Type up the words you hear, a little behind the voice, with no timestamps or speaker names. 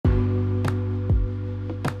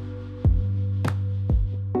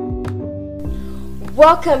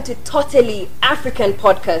Welcome to Totally African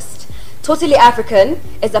podcast. Totally African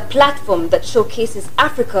is a platform that showcases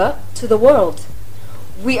Africa to the world.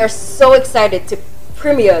 We are so excited to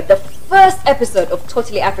premiere the first episode of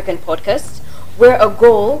Totally African podcast, where our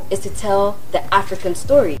goal is to tell the African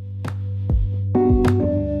story.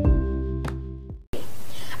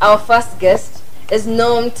 Our first guest is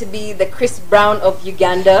known to be the Chris Brown of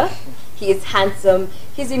Uganda. He is handsome,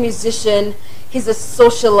 he's a musician, he's a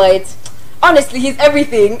socialite. Honestly, he's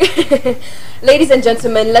everything. Ladies and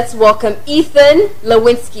gentlemen, let's welcome Ethan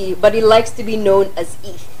Lewinsky, but he likes to be known as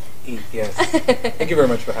Eth. Eth, yes. Thank you very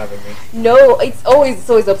much for having me. No, it's always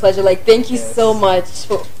a pleasure. Like, thank you so much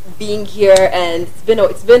for being here, and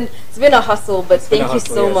it's been a hustle, but thank you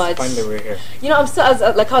so much. Finally, we're here. You know,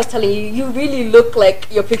 like I was telling you, you really look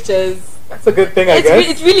like your pictures. That's a good thing, I guess.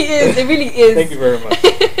 It really is. It really is. Thank you very much.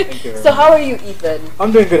 Thank you very So, how are you, Ethan?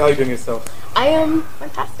 I'm doing good. How are you doing yourself? I am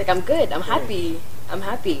fantastic. I'm good. I'm happy. I'm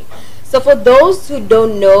happy. So, for those who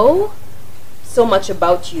don't know so much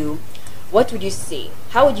about you, what would you say?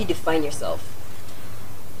 How would you define yourself?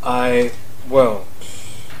 Well,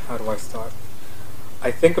 how do I start?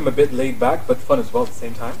 I think I'm a bit laid back, but fun as well at the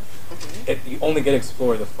same time. You only get to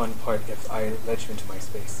explore the fun part if I let you into my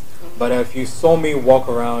space. But if you saw me walk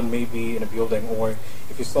around maybe in a building, or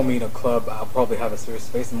if you saw me in a club, I'll probably have a serious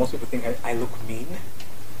face, and most people think I look mean.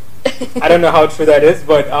 I don't know how true that is,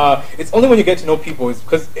 but it's only when you get to know people, is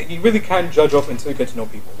because you really can't judge off until you get to know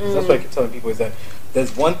people. So that's what I keep telling people, is that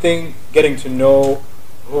there's one thing getting to know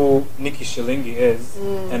who Nikki Shilingi is,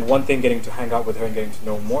 and one thing getting to hang out with her and getting to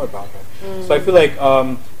know more about her. So I feel like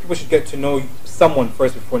people should get to know someone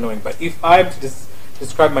first before knowing. But if I'm to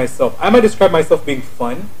describe myself, I might describe myself being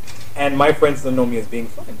fun, and my friends don't know me as being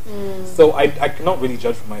fun. So I cannot really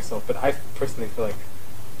judge for myself, but I personally feel like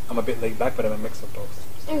I'm a bit laid back, but I'm a mix of both.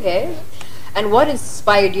 Okay. And what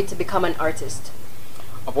inspired you to become an artist?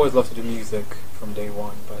 I've always loved to do music from day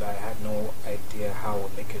one, but I had no idea how I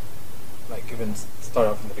would make it, like, even start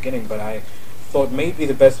out from the beginning. But I thought maybe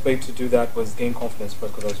the best way to do that was gain confidence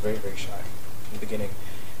first, because I was very, very shy in the beginning.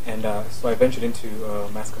 And so I ventured into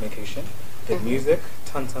mass communication, did music,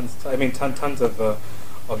 tons of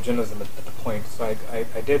journalism at the point. So I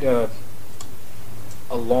did a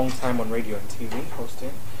long time on radio and TV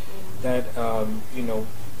hosting that,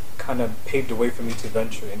 kind of paved the way for me to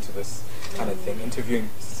venture into this kind of thing, interviewing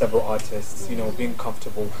several artists, being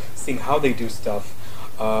comfortable, seeing how they do stuff.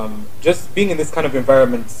 Just being in this kind of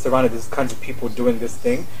environment, surrounded with these kinds of people doing this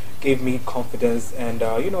thing, gave me confidence, and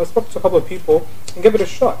I spoke to a couple of people and gave it a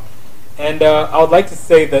shot. And I would like to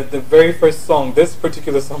say that the very first song, this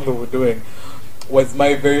particular song that we're doing, was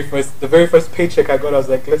the very first paycheck I got. I was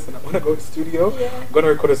like, listen, I'm going to go to the studio, I'm going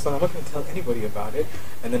to record a song, I'm not going to tell anybody about it,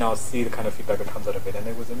 and then I'll see the kind of feedback that comes out of it, and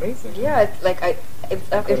it was amazing. Yeah, it's like, in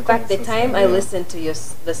fact, the time I listened to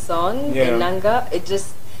the song, in Nanga, it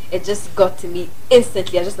just got to me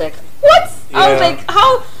instantly. I was just like, what? I was like,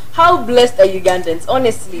 how blessed are Ugandans,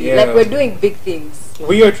 honestly? Like, we're doing big things.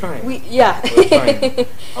 We are trying. We're trying.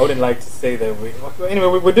 I wouldn't like to say that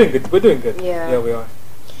anyway, we're doing good. We're doing good. Yeah, we are.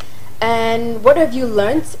 And what have you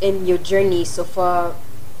learned in your journey so far,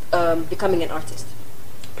 becoming an artist?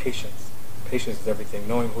 Patience. Patience is everything.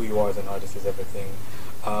 Knowing who you are as an artist is everything.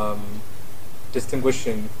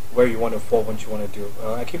 Distinguishing where you want to fall, what you want to do.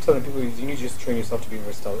 I keep telling people, you need to just train yourself to be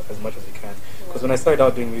versatile as much as you can. Because when I started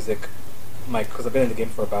out doing music, because I've been in the game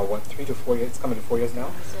for about 3 to 4 years, it's coming to 4 years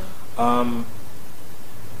now.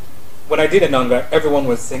 When I did Ananga, everyone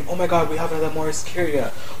was saying, oh my god, we have another Morris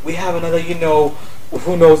Kyria, we have another,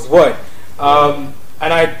 who knows what. And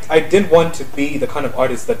I didn't want to be the kind of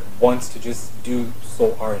artist that wants to just do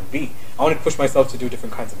soul R&B. I wanted to push myself to do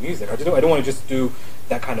different kinds of music. I don't want to just do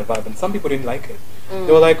that kind of vibe. And some people didn't like it.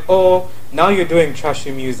 They were like, oh, now you're doing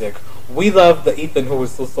trashy music. We love the Ethan who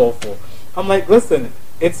was so soulful. I'm like, listen,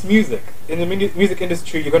 it's music. In the music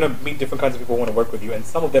industry, you're going to meet different kinds of people who want to work with you. And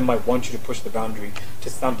some of them might want you to push the boundary to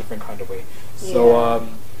some different kind of way. So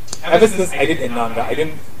ever since I did Inanga, I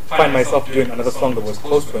didn't find myself doing another song that was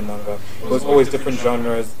close to Inanga. It was always different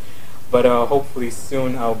genres. But hopefully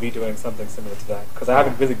soon I'll be doing something similar to that. Because I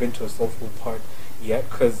haven't really been to a soulful part yet.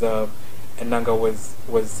 Because Inanga was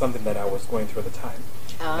something that I was going through at the time.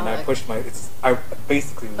 And I pushed I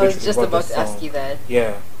basically literally I was just about to ask you that.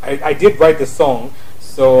 Yeah. I did write the song.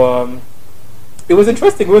 So it was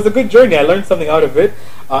interesting. It was a good journey. I learned something out of it.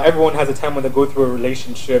 Everyone has a time when they go through a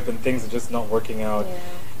relationship and things are just not working out.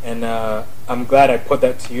 And I'm glad I put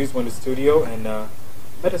that to use when in the studio, and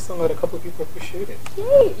met a song that a couple of people appreciated.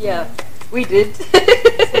 Yay! Yeah, we did.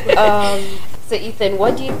 So Ethan,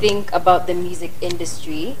 what do you think about the music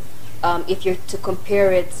industry? If you're to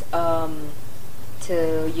compare it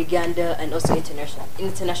to Uganda and also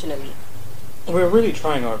internationally? We're really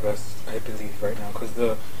trying our best, I believe, right now, because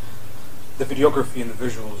the videography and the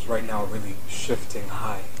visuals right now are really shifting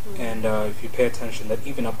high. And if you pay attention, that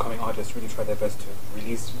even upcoming artists really try their best to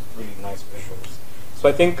release really nice visuals. So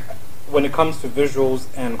I think when it comes to visuals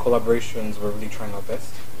and collaborations, we're really trying our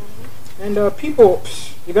best. And people,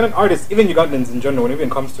 Ugandan artists, even Ugandans in general, when it even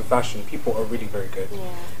comes to fashion, people are really very good.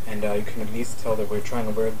 Yeah. And you can at least tell that we're trying,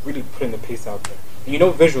 and we're really putting the pace out there. And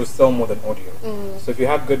visuals sell more than audio. So if you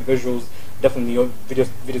have good visuals, definitely your video's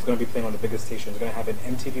going to be playing on the biggest stations. You're going to have an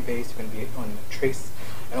MTV base, you're going to be on Trace,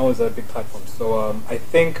 and all those other big platforms. So I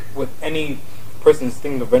think with any person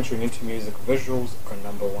thinking of venturing into music, visuals are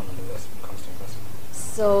number one on the list when it comes to investment.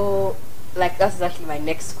 So, that's actually my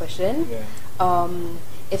next question. Yeah.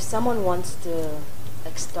 If someone wants to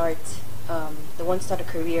start a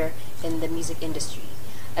career in the music industry,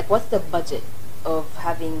 what's the budget of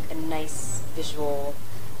having a nice visual?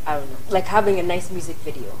 I don't know, having a nice music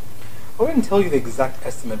video. I wouldn't tell you the exact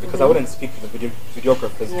estimate because I wouldn't speak for the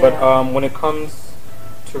videographers. Yeah. But when it comes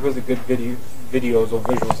to really good videos or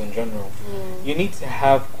visuals in general, you need to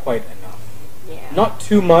have quite enough. Yeah. Not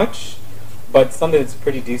too much, but something that's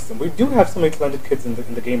pretty decent. We do have so many talented kids in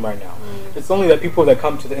the game right now. It's only that people that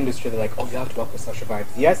come to the industry, they're like, oh, you have to work with Sasha Vibes.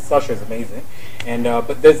 Yes, Sasha is amazing, and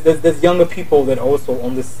but there's younger people that are also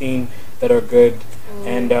on the scene that are good,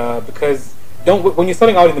 and because when you're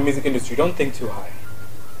starting out in the music industry, don't think too high.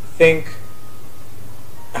 Think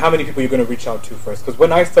how many people you're going to reach out to first. Because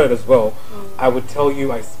when I started as well, I would tell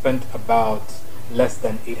you I spent about less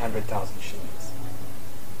than 800,000 shillings,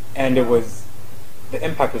 and the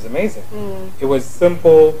impact was amazing. It was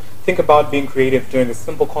simple. Think about being creative, doing a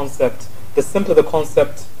simple concept. The simpler the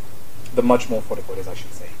concept, the much more affordable it is, I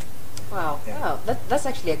should say. Wow. Yeah. Wow. That's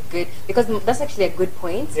actually a good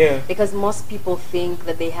point. Yeah. Because most people think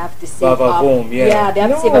that they have to save Boom, yeah. they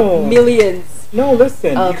have to save up millions. No,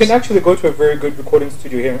 listen. You can actually go to a very good recording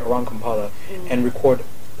studio here around Kampala and record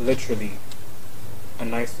literally a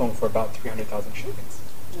nice song for about 300,000 shillings.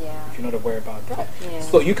 Yeah. If you're not aware about that. Yeah.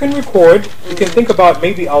 So you can record, you can think about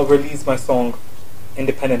maybe I'll release my song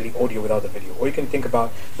independently audio without the video. Or you can think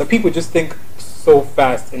about, but people just think so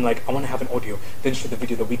fast in I want to have an audio, then shoot the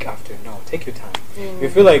video the week after. No, take your time. If you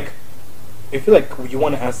feel like you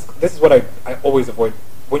want to ask, this is what I always avoid.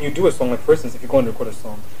 When you do a song, for instance, if you go and record a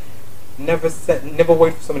song, never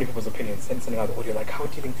wait for so many people's opinions and sending out the audio. How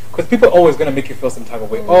do you think? Because people are always going to make you feel some type of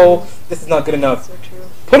way. Oh, this is not good enough. So true.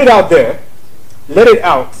 Put it out there. Let it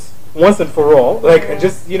out once and for all. And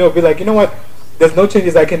just, be like, you know what? There's no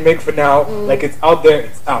changes I can make for now. It's out there,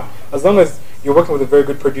 it's out. As long as you're working with a very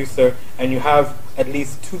good producer and you have at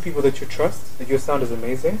least 2 people that you trust, that your sound is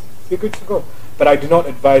amazing, you're good to go. But I do not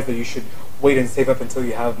advise that you should wait and save up until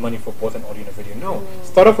you have money for both an audio and a video. No.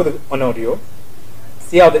 Start off with an audio.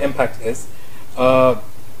 See how the impact is.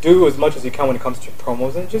 Do as much as you can when it comes to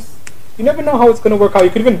promos, and just, you never know how it's going to work out. You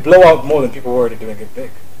could even blow out more than people who are already doing it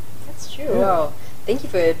big. That's true. Yeah. Wow. Thank you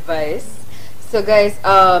for your advice. So guys,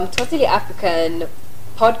 Totally African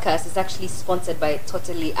podcast is actually sponsored by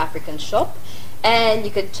Totally African Shop, and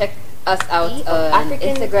you can check us out on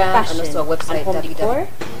Instagram and also our website www.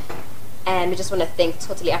 And we just want to thank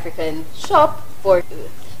Totally African Shop for.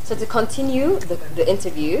 So to continue the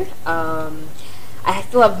interview, I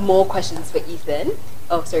still have more questions for Ethan.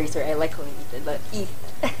 Oh, sorry, I like calling Ethan, but Eth.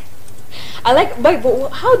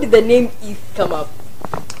 But how did the name Eth come up?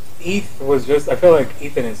 Eth was just, I feel like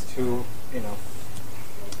Ethan is too,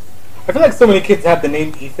 I feel like so many kids have the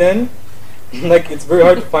name Ethan. It's very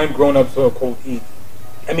hard to find grown-ups who are called Eth.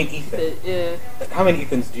 I mean Ethan. Yeah. How many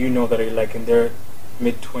Ethans do you know that are in their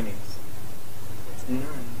mid-20s? None.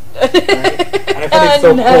 Right? And I find it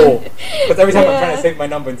so cool. Because every time I'm trying to save my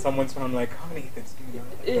number in someone's phone, I'm like, how many Ethans do you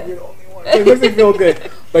know? You're the only one. It makes me feel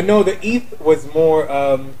good. But no, the Eth was more,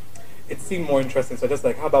 it seemed more interesting. So just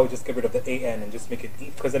how about we just get rid of the AN and just make it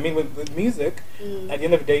Eth? Because with music, at the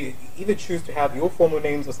end of the day, either choose to have your formal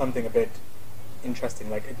names or something a bit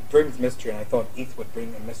interesting. It brings mystery, and I thought Eth would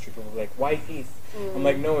bring a mystery. People were like, why Eth? I'm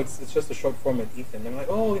like, no, it's just a short form of Ethan. And I'm like,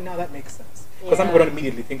 oh, now that makes sense. Because some people don't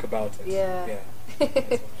immediately think about it. Yeah.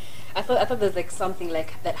 I thought there's something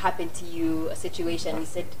that happened to you, a situation. You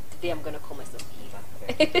said, today I'm gonna call myself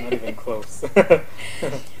Eth. Not even close.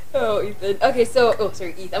 Oh, Ethan. Okay, so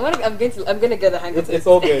sorry, Eth. I'm gonna get the hang of it. It's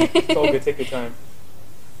all good. It's all good. Take your time.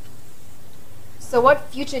 So, what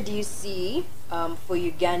future do you see for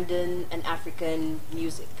Ugandan and African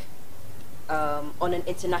music on an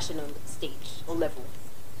international stage or level?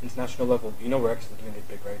 International level. We're actually doing it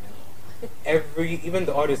big right now. Even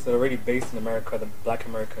the artists that are already based in America, the Black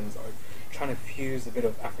Americans are, trying to fuse a bit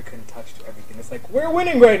of African touch to everything. It's like we're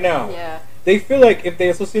winning right now. Yeah. They feel like if they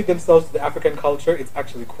associate themselves to the African culture, it's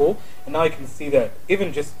actually cool. And now you can see that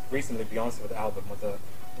even just recently, Beyonce with the album,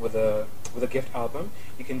 with a gift album,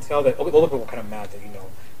 you can tell that all the people were kind of mad that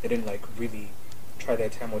they didn't like really try their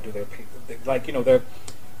time or do their their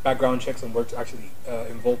background checks and work to actually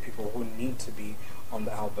involve people who need to be on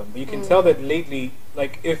the album. But you can tell that lately,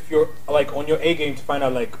 like if you're like on your A game to find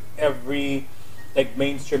out like every like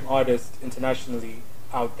mainstream artist internationally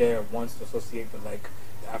out there wants to associate with like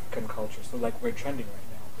the African culture. So like we're trending right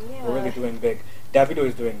now. Yeah. We're really doing big. Davido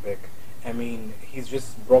is doing big. I mean, he's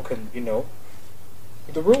just broken,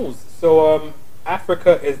 the rules. So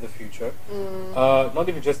Africa is the future. Not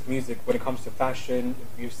even just music. When it comes to fashion,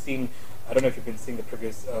 you've seen. I don't know if you've been seeing the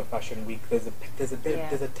previous fashion week. There's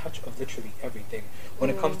a touch of literally everything. When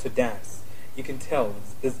it comes to dance, you can tell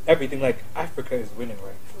there's everything. Like Africa is winning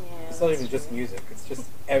right now. Yeah, it's not even just music. It's just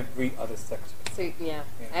every other sector. So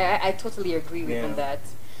I totally agree with on that.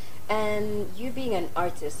 And you being an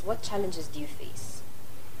artist, what challenges do you face?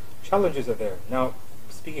 Challenges are there. Now,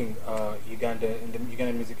 speaking Uganda in the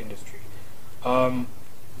Ugandan music industry,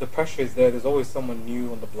 the pressure is there. There's always someone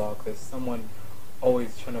new on the block. There's someone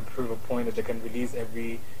always trying to prove a point that they can release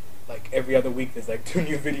every other week. There's like 2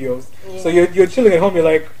 new videos. Yeah. So you're chilling at home. You're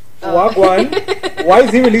like, Wagwan, why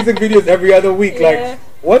is he releasing videos every other week? Like,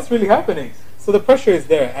 what's really happening? So the pressure is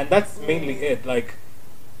there, and that's mainly it. Like,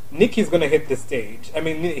 Nikki's gonna hit the stage. I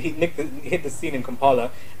mean, Nick hit the scene in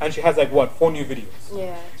Kampala, and she has like 4 new videos.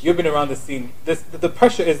 Yeah. You've been around the scene. The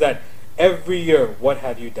pressure is that every year, what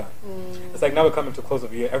have you done? It's like now we're coming to close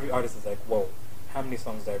of a year. Every artist is like, whoa, how many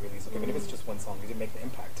songs did I release? Even if it's just 1 song, did it make the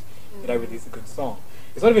impact? Did I release a good song?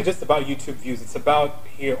 It's not even just about YouTube views. It's about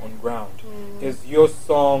here on ground. Is your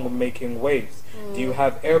song making waves? Do you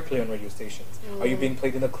have airplay on radio stations? Are you being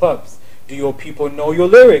played in the clubs? Do your people know your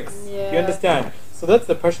lyrics? You understand? So that's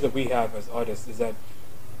the pressure that we have as artists, is that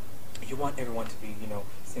you want everyone to be,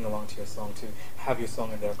 sing along to your song, to have your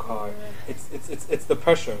song in their car. It's the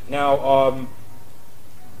pressure. Now,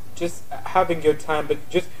 just having your time, but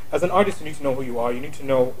just as an artist, you need to know who you are. You need to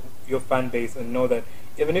know your fan base and know that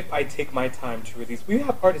even if I take my time to release, we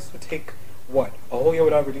have artists who take a whole year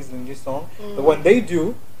without releasing a new song. But when they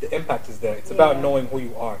do, the impact is there. It's about knowing who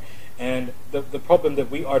you are. And the problem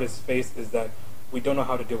that we artists face is that we don't know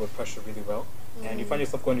how to deal with pressure really well. And you find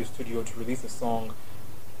yourself going to the studio to release a song,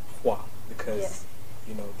 because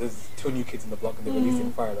there's 2 new kids in the block and they're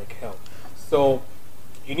releasing fire like hell. So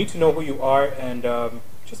you need to know who you are and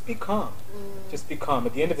just be calm. Just be calm.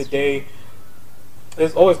 At the end of the day,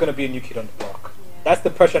 there's always going to be a new kid on the block. That's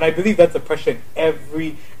the pressure, and I believe that's the pressure in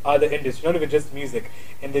every other industry, not even just music.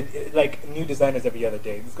 And like new designers every other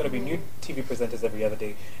day. There's going to be new TV presenters every other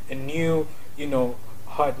day, a new,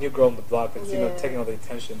 hot new girl on the block that's taking all the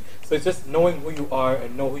attention. So it's just knowing who you are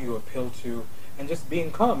and know who you appeal to, and just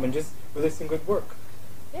being calm and just releasing good work.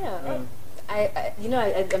 I'm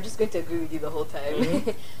just going to agree with you the whole time.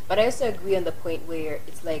 But I also agree on the point where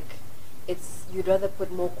it's like you'd rather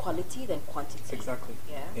put more quality than quantity. Exactly.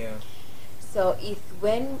 Yeah. So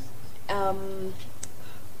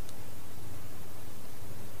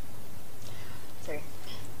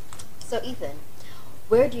So Ethan,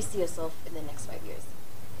 where do you see yourself in the next 5 years?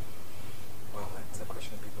 Wow, that's a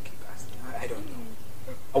question that people keep asking. I don't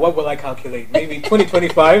know. What will I calculate? Maybe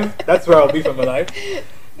 2025. That's where I'll be for my life.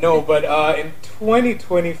 No, but in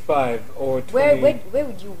 2025 or 20... Where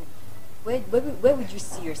would you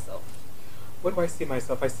see yourself? Where do I see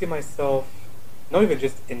myself? I see myself not even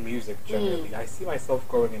just in music generally. I see myself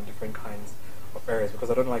growing in different kinds of areas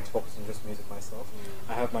because I don't like to focus on just music myself.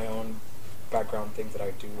 I have my own background things that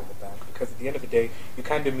I do in the back, because at the end of the day, you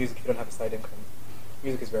can't do music if you don't have a side income.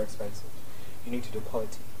 Music is very expensive. You need to do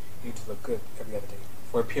quality. You need to look good every other day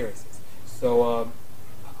for appearances. So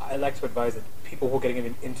I like to advise that people who are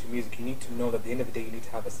getting into music, you need to know that at the end of the day, you need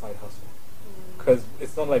to have a side hustle. Because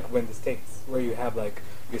it's not like when the States, where you have like,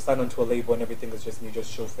 you sign onto a label and everything is just, you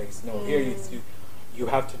just show face. No, here you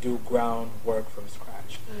have to do groundwork from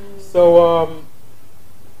scratch. So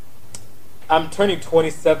I'm turning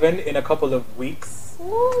 27 in a couple of weeks.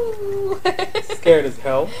 Scared as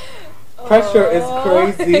hell. Pressure is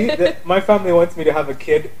crazy. My family wants me to have a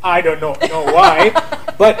kid. I don't know why.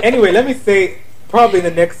 But anyway, let me say, probably in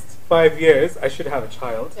the next 5 years, I should have a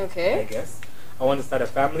child. Okay. I guess. I want to start a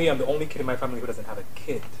family. I'm the only kid in my family who doesn't have a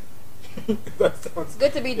kid. That sounds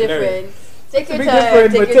good to be different. Take your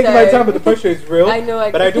time. But take my time, but the pressure is real. I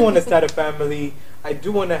know. But I do want to start a family. I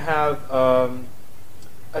do want to have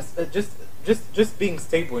just being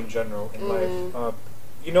stable in general in life.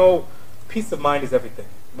 Peace of mind is everything.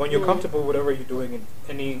 When you're comfortable with whatever you're doing in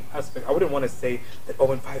any aspect, I wouldn't want to say that,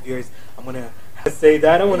 oh, in 5 years, I'm going to say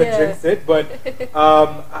that. I don't want to jinx it, but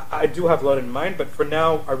I do have a lot in mind. But for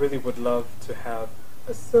now, I really would love to have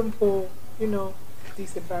a simple,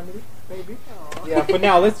 decent family, maybe. Aww. Yeah, for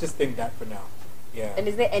now, let's just think that for now. Yeah. And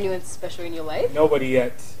is there anyone special in your life? Nobody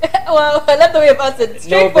yet. Well, I love the way you answered.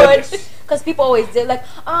 Straightforward. Because people always do like,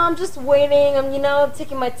 I'm just waiting. I'm,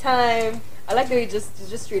 taking my time. I like the way you're just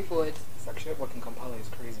straightforward. It's actually working Kampala is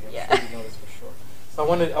crazy. I'm sure you know this for sure. So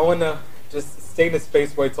I wanna just stay in a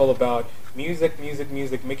space where it's all about music,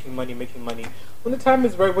 making money. When the time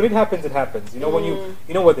is right, when it happens, it happens. When you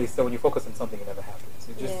know what they say, when you focus on something, it never happens.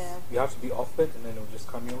 It just you have to be off it, and then it'll just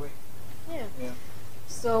come your way. Yeah. Yeah.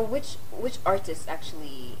 So which artist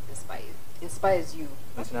actually inspires you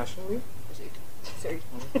internationally? Sorry.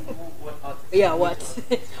 What artist? Yeah. What?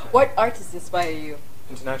 What artists inspire you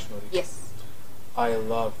internationally? Yes. I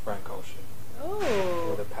love Frank Ocean. Oh.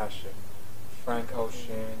 With a passion. Frank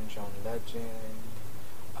Ocean, John Legend.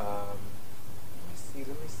 Let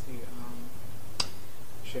me see.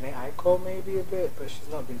 Shanae Aiko maybe a bit, but she's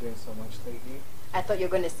not been doing so much lately. I thought you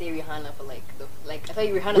were gonna say Rihanna for I thought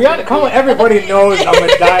you Rihanna. Rihanna, come on, everybody knows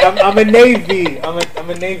I'm a Navy. I'm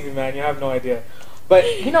a Navy man. You have no idea. But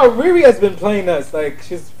Riri has been playing us. Like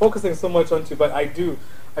she's focusing so much onto. But I do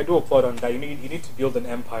applaud on that. You need to build an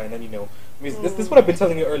empire, and then music. This is what I've been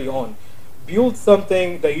telling you early on. Build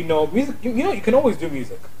something that music. You can always do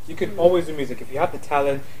music. You can always do music if you have the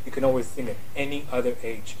talent. You can always sing at any other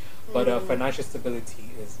age. But financial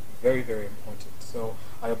stability is very, very important. So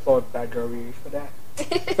I applaud Bad Girl Riri for that.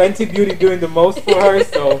 Fenty Beauty doing the most for her.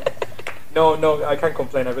 So no, I can't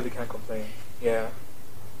complain. I really can't complain. Yeah.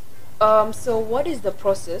 So what is the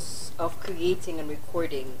process of creating and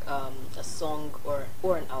recording a song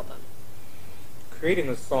or an album? Creating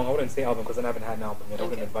a song, I wouldn't say album because I haven't had an album yet. I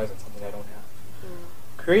wouldn't advise on something I don't have.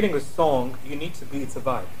 Creating a song, it's a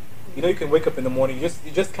vibe. You can wake up in the morning. You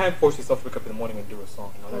just can't force yourself to wake up in the morning and do a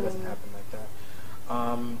song. That doesn't happen like that.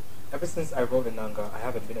 Ever since I wrote Inanga, I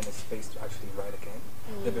haven't been in a space to actually write again.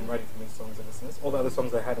 They've been writing for me songs ever since. All the other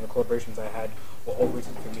songs I had and the collaborations I had were all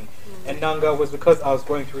written for me. And Inanga was because I was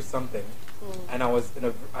going through something, and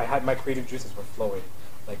I had my creative juices were flowing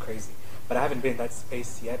like crazy. But I haven't been in that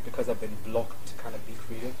space yet because I've been blocked to kind of be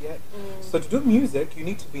creative yet. So to do music, you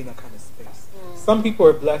need to be in that kind of space. Some people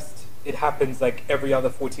are blessed. It happens like every other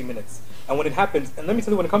 40 minutes. And when it happens, and let me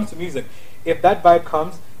tell you, when it comes to music, if that vibe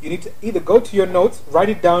comes, you need to either go to your notes, write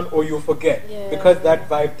it down, or you'll forget. Because that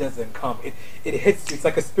vibe doesn't come. It hits you. It's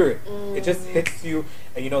like a spirit. It just hits you,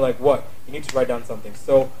 and what? You need to write down something.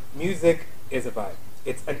 So music is a vibe.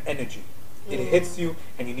 It's an energy. It hits you,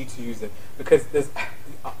 and you need to use it. Because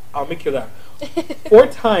I'll make you laugh. 4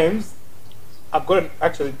 times, I'm going to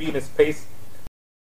actually be in a space